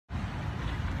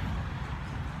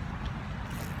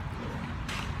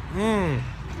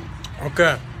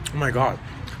Okay. Oh my god.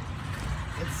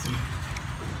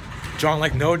 John,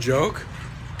 like, no joke.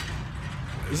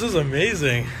 This is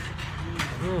amazing.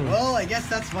 Well, I guess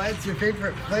that's why it's your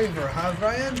favorite flavor, huh,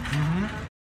 Brian?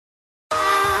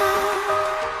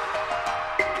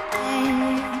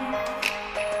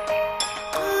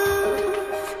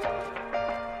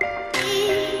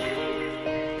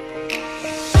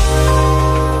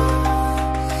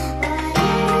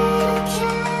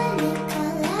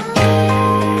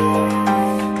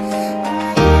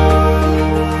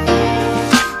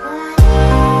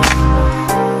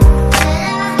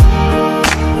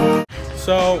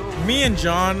 So me and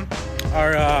John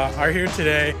are here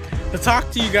today to talk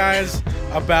to you guys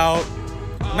about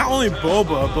not only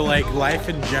boba but like life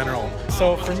in general.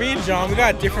 So for me and John, we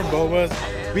got different bobas.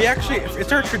 We actually,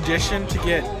 it's our tradition to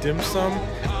get dim sum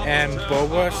and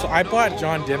boba. So I bought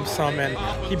John dim sum and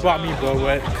he bought me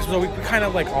boba because we kind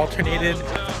of like alternated.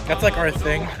 That's like our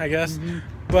thing, I guess.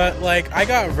 But like I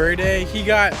got Verde, he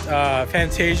got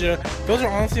Fantasia. Those are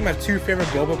honestly my two favorite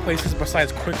boba places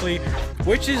besides Quickly,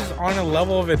 which is on a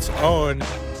level of its own.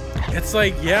 It's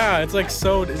like, yeah, it's like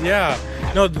so, yeah.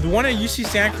 No, the one at UC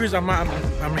Santa Cruz, I'm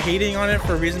hating on it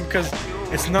for a reason because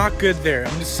it's not good there.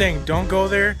 I'm just saying, don't go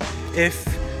there if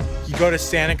you go to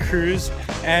Santa Cruz.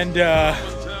 And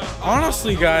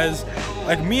honestly, guys,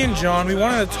 like me and John, we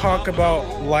wanted to talk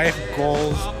about life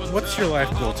goals. What's your life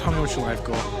goal? Tell me what's your life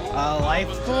goal.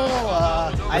 Life goal?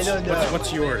 I don't know.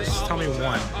 What's yours? Tell me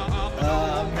one.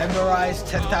 Memorize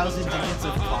 10,000 digits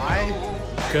of pi.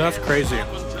 Okay, that's crazy.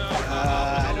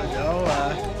 I don't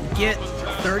know. Get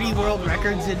 30 world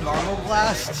records in Marble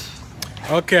Blast.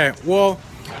 Okay, well,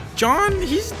 John,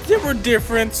 we're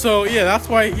different, so yeah, that's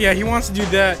why, yeah, he wants to do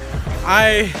that.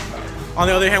 I, on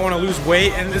the other hand, want to lose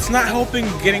weight, and it's not helping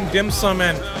getting dim sum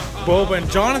and boba, and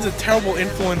John is a terrible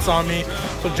influence on me.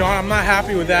 So John, I'm not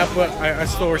happy with that, but I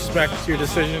still respect your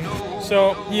decision.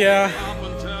 So yeah,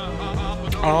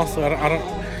 honestly, I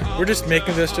don't, we're just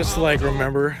making this just to like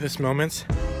remember this moment.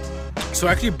 So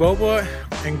actually boba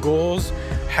and goals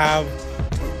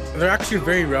they're actually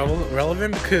very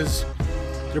relevant because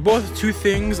they're both two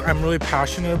things I'm really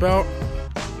passionate about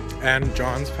and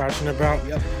John's passionate about.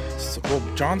 Yep. So, well,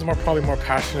 John's probably more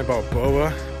passionate about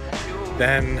boba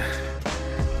than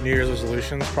New Year's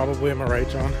resolutions, probably. Am I right,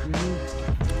 John?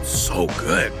 So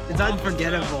good. It's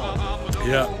unforgettable.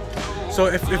 Yeah. So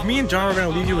if me and John were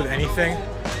gonna leave you with anything,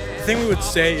 the thing we would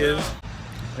say is,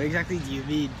 What exactly do you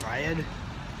mean, Brian?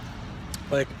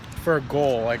 like, for a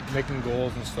goal, like making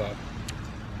goals and stuff.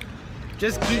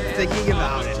 Just keep thinking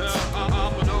about it.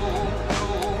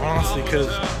 Honestly, because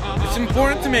it's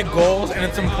important to make goals and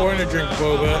it's important to drink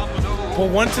boba, but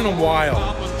once in a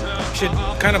while, you should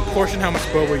kind of portion how much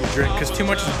boba you drink because too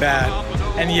much is bad.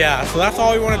 And yeah, so that's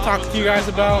all we want to talk to you guys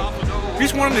about. We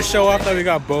just wanted to show off that we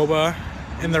got boba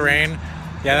in the rain.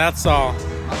 Yeah, that's all.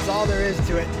 That's all there is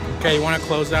to it. Okay, you want to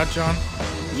close out, John?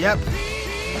 Yep.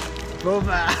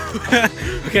 Boba.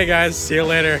 Okay, guys, see you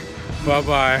later.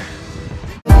 Bye-bye.